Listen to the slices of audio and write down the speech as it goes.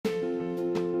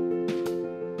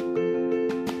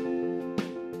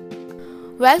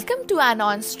Welcome to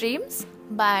Anon Streams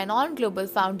by Anon Global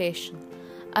Foundation,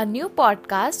 a new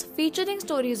podcast featuring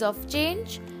stories of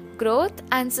change, growth,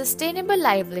 and sustainable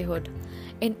livelihood.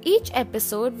 In each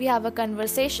episode, we have a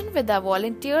conversation with our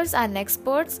volunteers and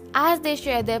experts as they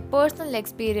share their personal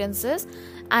experiences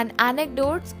and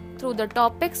anecdotes through the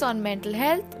topics on mental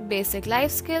health, basic life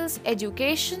skills,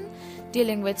 education,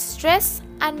 dealing with stress,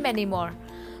 and many more.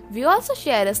 We also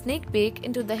share a sneak peek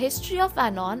into the history of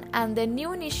Anon and their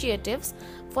new initiatives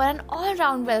for an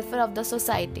all-round welfare of the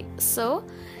society. So,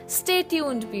 stay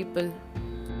tuned, people.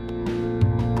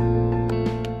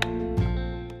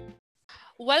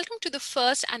 Welcome to the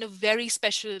first and a very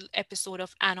special episode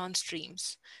of Anon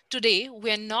Streams. Today, we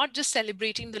are not just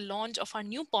celebrating the launch of our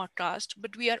new podcast,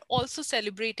 but we are also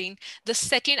celebrating the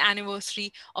second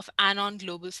anniversary of Anon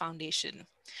Global Foundation.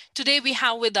 Today, we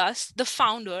have with us the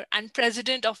founder and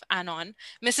president of Anon,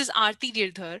 Mrs. Arti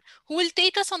Girdhar, who will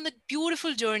take us on the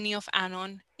beautiful journey of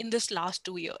Anon in this last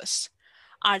 2 years.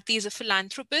 Arti is a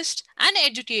philanthropist and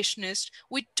educationist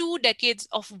with 2 decades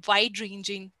of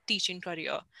wide-ranging teaching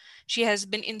career. She has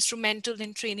been instrumental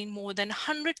in training more than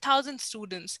 100,000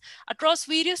 students across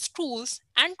various schools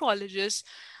and colleges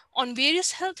on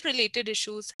various health-related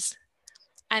issues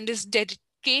and is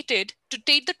dedicated to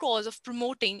take the cause of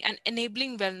promoting and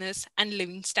enabling wellness and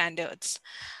living standards.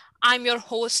 I'm your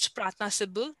host, Pratna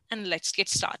Sibal, and let's get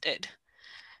started.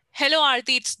 Hello,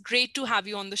 Arti. It's great to have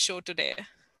you on the show today.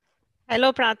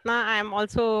 Hello, Pratna. I am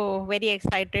also very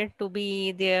excited to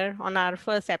be there on our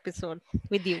first episode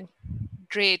with you.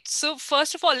 Great. So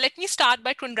first of all, let me start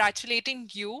by congratulating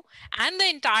you and the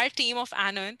entire team of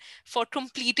Anon for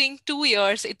completing 2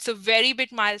 years. It's a very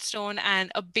big milestone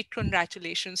and a big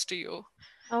congratulations to you.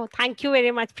 Oh, thank you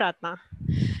very much, Pratna.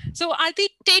 So Arti,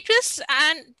 take us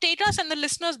and the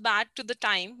listeners back to the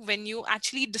time when you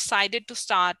actually decided to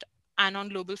start Anon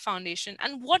Global Foundation,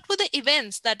 and what were the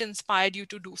events that inspired you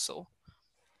to do so?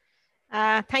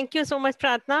 Thank you so much,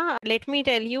 Pratna. Let me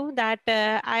tell you that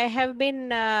I have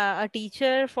been a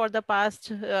teacher for the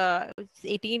past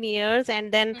 18 years, and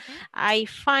then I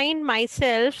find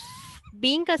myself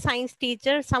being a science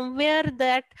teacher somewhere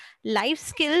that life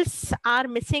skills are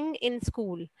missing in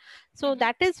school. So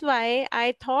that is why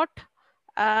I thought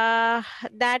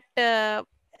that there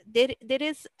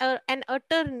is an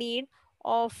utter need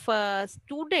of a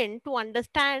student to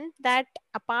understand that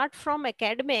apart from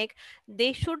academic,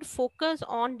 they should focus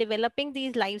on developing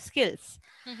these life skills.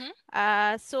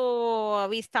 So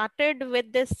we started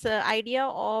with this idea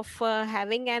of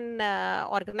having an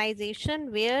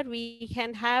organization where we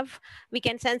can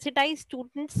sensitize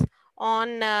students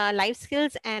on life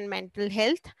skills and mental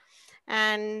health.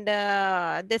 And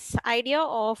this idea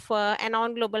of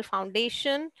Anon Global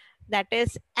Foundation, that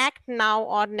is Act Now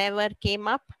or Never, came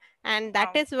up. And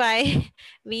that is why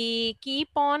we keep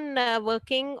on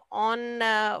working on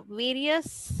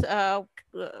various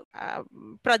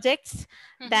projects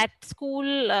that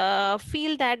school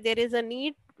feel that there is a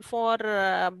need for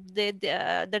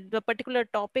the particular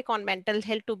topic on mental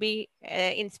health to be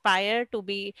inspired, to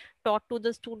be taught to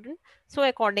the student. So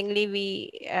accordingly,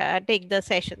 we take the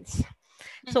sessions.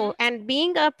 So, and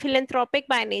being a philanthropic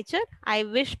by nature, I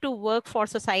wish to work for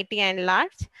society and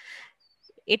large.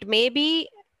 It may be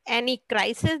any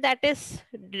crisis that is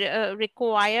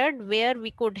required where we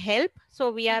could help.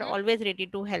 So we are always ready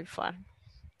to help for.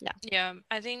 Yeah,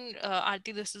 I think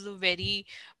Arti, this is a very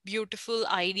beautiful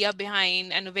idea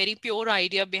behind and a very pure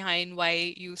idea behind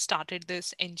why you started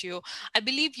this NGO. I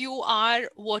believe you are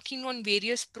working on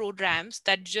various programs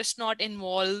that just not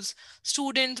involves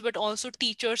students, but also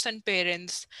teachers and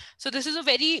parents. So this is a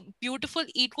very beautiful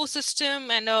ecosystem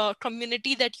and a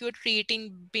community that you're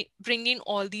creating, bringing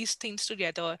all these things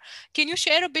together. Can you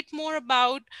share a bit more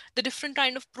about the different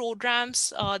kind of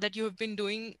programs that you have been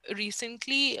doing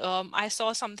recently? I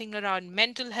saw something around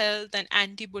mental health and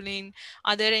anti-bullying.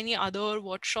 Are there any other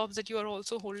workshops that you are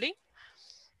also holding?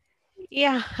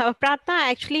 Yeah, Pratna,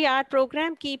 actually our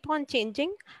program keep on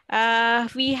changing.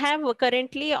 We have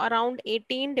currently around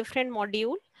 18 different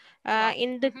modules.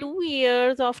 In the 2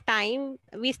 years of time,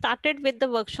 we started with the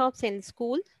workshops in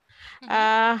school.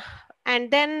 And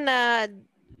then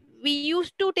we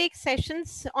used to take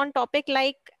sessions on topic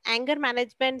like anger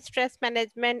management, stress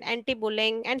management,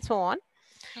 anti-bullying, and so on.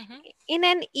 In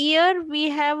an year, we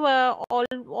have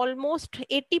almost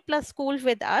 80 plus schools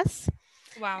with us.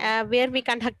 Wow. Where we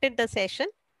conducted the session.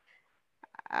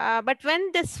 But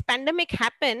when this pandemic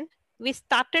happened, we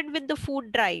started with the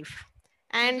food drive.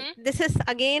 And this is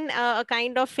again a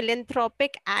kind of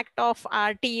philanthropic act of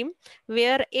our team,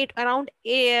 where it around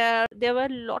there were a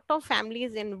lot of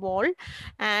families involved.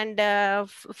 And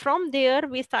from there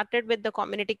we started with the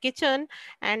community kitchen.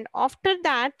 And after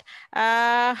that,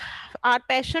 uh, our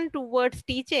passion towards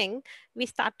teaching, we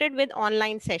started with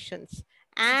online sessions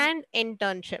and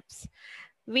internships.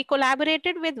 We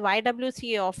collaborated with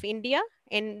YWCA of India,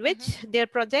 in which their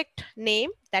project name,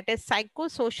 that is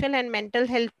Psychosocial and Mental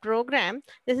Health Program.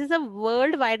 This is a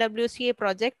World YWCA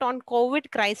project on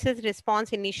COVID crisis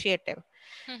response initiative.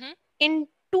 In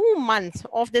 2 months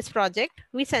of this project,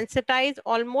 we sensitized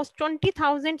almost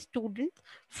 20,000 students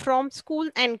from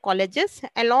schools and colleges,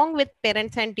 along with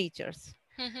parents and teachers.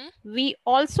 We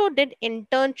also did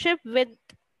internship with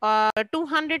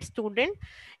 200 students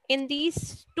in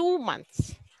these 2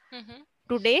 months.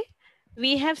 Today,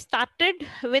 we have started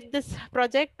with this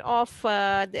project of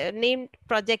named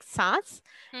Project SARS,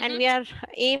 and we are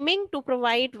aiming to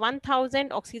provide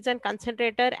 1,000 oxygen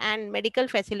concentrator and medical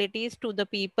facilities to the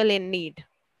people in need.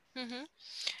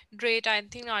 Great. I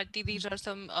think, Arti, these are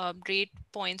some great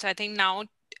points. I think now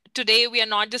today we are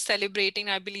not just celebrating,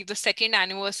 I believe, the second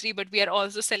anniversary, but we are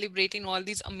also celebrating all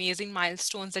these amazing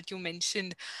milestones that you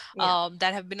mentioned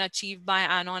that have been achieved by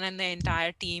Anon and the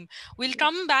entire team. We'll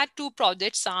come back to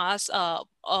Project SARS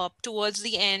towards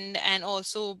the end, and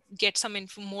also get some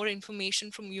more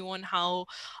information from you on how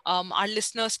our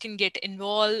listeners can get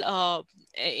involved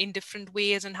in different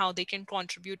ways and how they can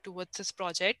contribute towards this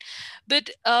project.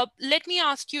 But let me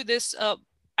ask you this.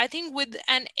 I think with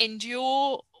an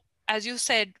NGO, as you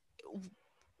said,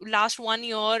 last 1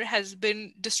 year has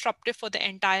been disruptive for the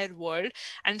entire world,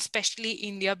 and especially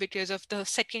India, because of the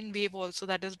second wave also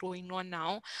that is going on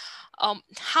now.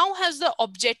 How has the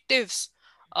objectives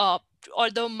or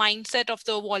the mindset of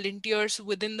the volunteers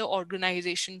within the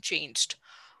organization changed?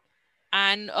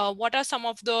 And what are some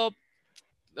of the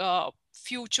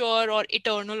future or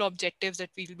eternal objectives that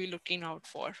we'll be looking out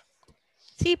for?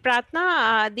 See,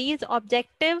 Pratna, these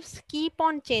objectives keep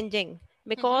on changing,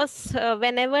 because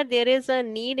whenever there is a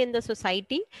need in the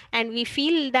society and we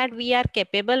feel that we are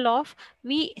capable of,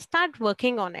 we start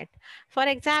working on it. For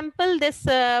example, this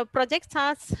project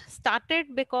has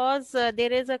started because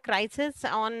there is a crisis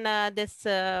on this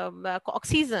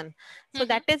oxygen. So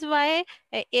that is why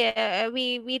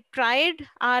we tried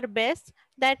our best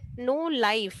that no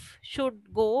life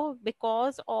should go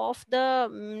because of the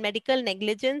medical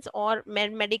negligence or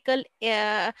medical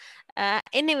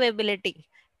inevitability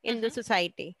in the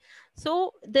society.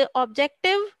 So the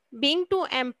objective being to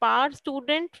empower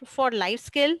students for life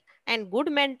skill and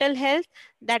good mental health,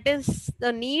 that is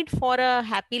the need for a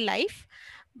happy life.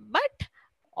 But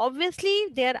obviously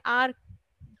there are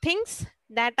things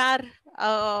that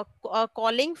are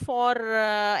calling for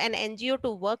an NGO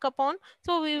to work upon.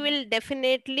 So we will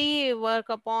definitely work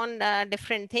upon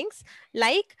different things.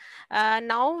 Like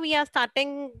now we are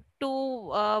starting to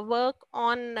work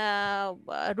on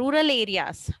rural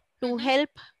areas to help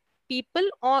people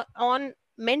on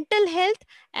mental health,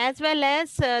 as well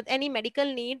as any medical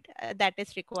need that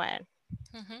is required.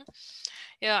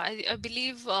 Yeah, I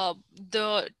believe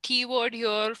the key word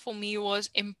here for me was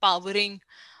empowering,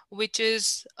 which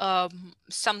is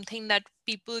something that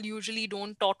people usually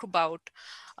don't talk about,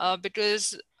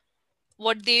 because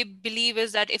what they believe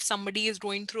is that if somebody is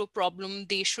going through a problem,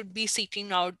 they should be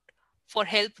seeking out for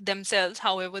help themselves.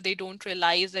 However, they don't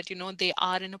realize that, they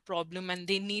are in a problem and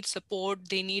they need support,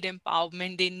 they need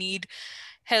empowerment, they need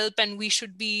help, and we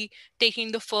should be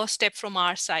taking the first step from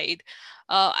our side.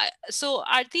 So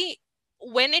Arti,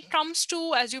 when it comes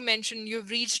to, as you mentioned, you've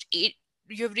reached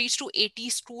to 80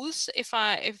 schools, if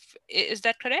is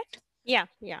that correct? Yeah,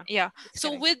 Yeah. it's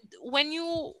So correct. when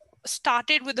you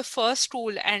started with the first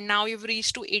school and now you've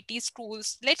reached to 80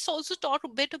 schools, let's also talk a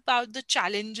bit about the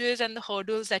challenges and the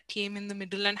hurdles that came in the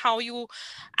middle and how you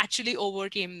actually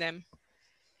overcame them.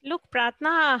 Look,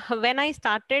 Pratna, when I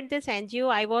started this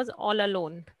NGO, I was all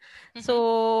alone.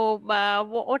 So,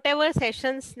 whatever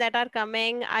sessions that are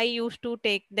coming, I used to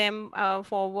take them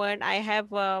forward. I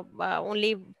have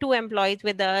only 2 employees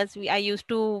with us. I used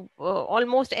to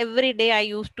almost every day, I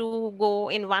used to go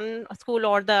in one school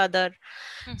or the other.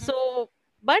 So,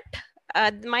 but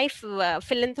my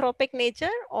philanthropic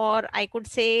nature, or I could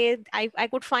say, I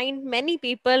could find many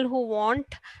people who want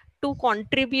to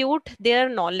contribute their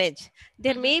knowledge.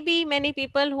 There may be many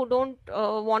people who don't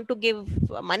want to give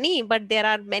money, but there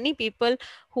are many people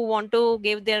who want to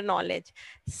give their knowledge.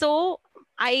 So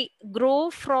I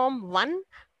grow from one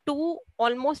to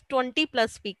almost 20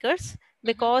 plus speakers,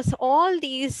 because all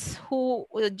these who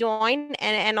join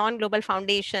an Anon Global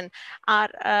Foundation are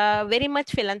very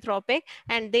much philanthropic,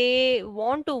 and they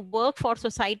want to work for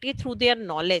society through their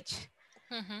knowledge.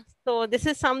 So this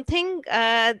is something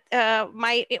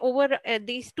my over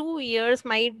these 2 years,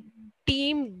 my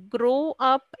team grow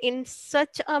up in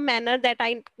such a manner that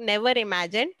I never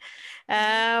imagined.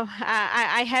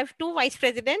 I have two vice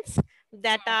presidents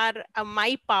that are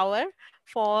my power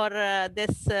for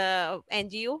this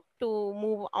NGO to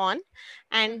move on,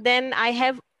 and then I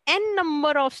have n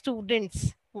number of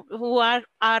students who are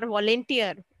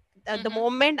volunteer. The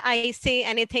moment I say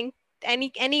anything,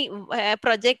 any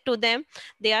project to them,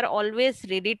 they are always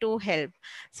ready to help.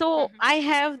 So I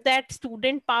have that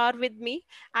student power with me,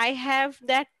 I have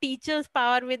that teachers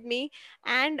power with me,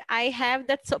 and I have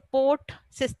that support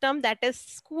system, that is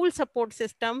school support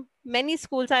system. Many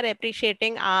schools are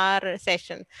appreciating our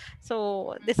session.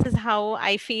 So this is how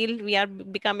I feel we are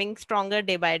becoming stronger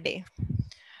day by day.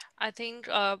 I think,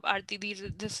 Arti,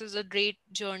 this is a great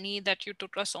journey that you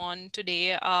took us on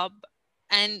today.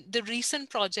 And the recent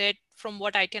project, from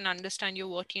what I can understand, you're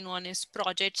working on is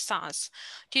Project SAS.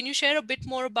 Can you share a bit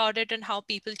more about it and how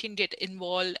people can get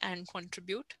involved and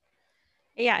contribute?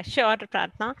 Yeah, sure,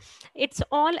 Pratna. It's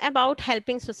all about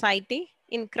helping society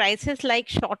in crisis like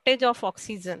shortage of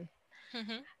oxygen.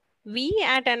 We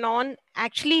at Anon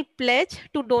actually pledge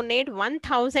to donate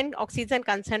 1,000 oxygen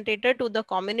concentrator to the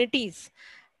communities.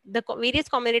 The various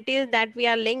communities that we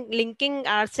are linking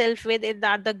ourselves with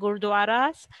are the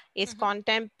Gurdwaras, ISKCON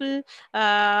temple,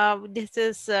 this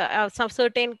is some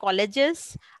certain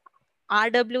colleges,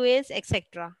 RWAs,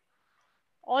 etc.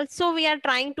 Also, we are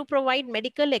trying to provide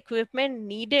medical equipment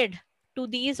needed to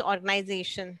these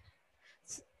organizations.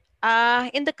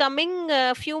 In the coming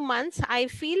few months, I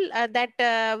feel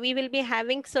that we will be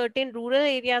having certain rural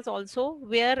areas also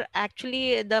where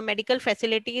actually the medical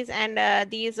facilities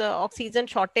and these oxygen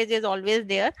shortage is always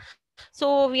there.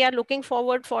 So we are looking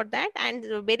forward for that,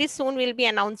 and very soon we'll be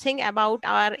announcing about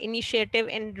our initiative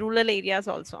in rural areas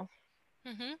also.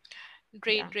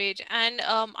 Great, Yeah. great. And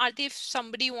Arti, if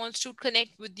somebody wants to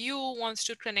connect with you, wants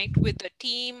to connect with the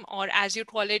team, or as you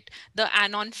call it, the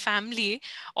Anon family,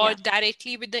 or Yeah.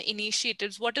 directly with the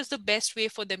initiatives, what is the best way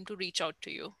for them to reach out to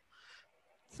you?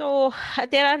 So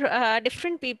there are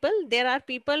different people. There are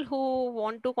people who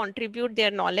want to contribute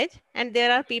their knowledge, and there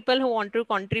are people who want to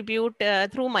contribute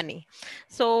through money.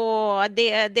 So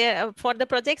for the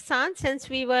project San, since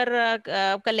we were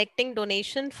collecting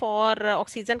donation for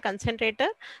oxygen concentrator,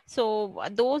 so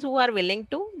those who are willing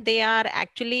to, they are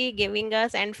actually giving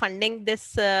us and funding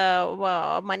this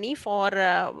money for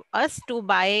us to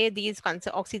buy these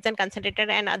oxygen concentrator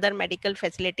and other medical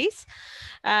facilities.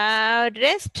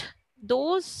 Rest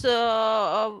those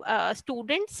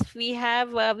students,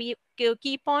 we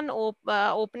keep on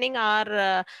opening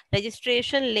our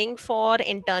registration link for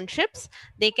internships.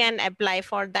 They can apply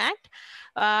for that.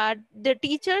 The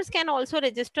teachers can also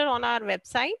register on our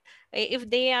website if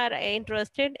they are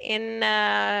interested in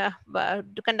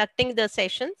conducting the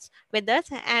sessions with us.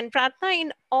 And Pratna,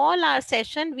 in all our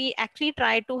session, we actually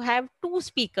try to have two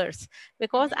speakers,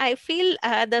 because I feel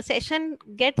the session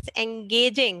gets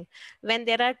engaging when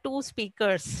there are two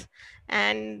speakers,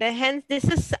 and hence this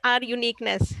is our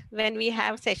uniqueness when we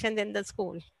have sessions in the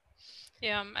school.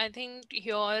 Yeah, I think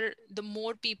here the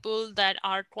more people that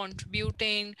are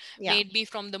contributing, Yeah. may it be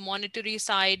from the monetary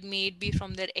side, may it be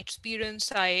from their experience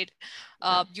side,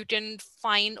 you can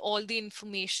find all the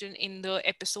information in the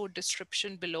episode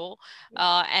description below.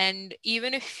 And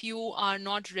even if you are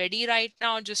not ready right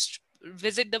now, just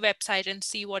visit the website and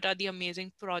see what are the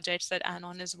amazing projects that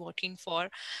Anon is working for.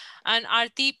 And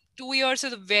Arti, 2 years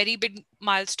is a very big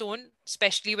milestone,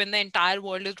 especially when the entire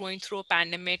world is going through a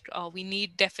pandemic. We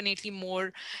need definitely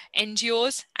more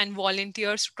NGOs and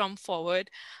volunteers to come forward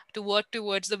to work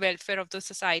towards the welfare of the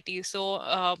society. So,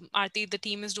 Arti, the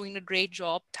team is doing a great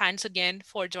job. Thanks again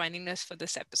for joining us for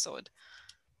this episode.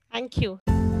 Thank you.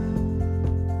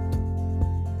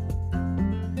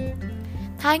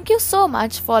 Thank you so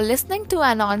much for listening to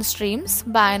Anon Streams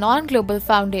by Anon Global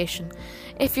Foundation.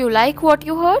 If you like what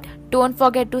you heard, don't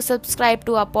forget to subscribe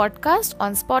to our podcast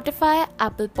on Spotify,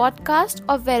 Apple Podcast,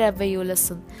 or wherever you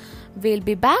listen. We'll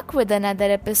be back with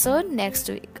another episode next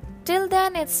week. Till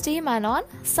then, it's Team Anon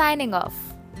signing off.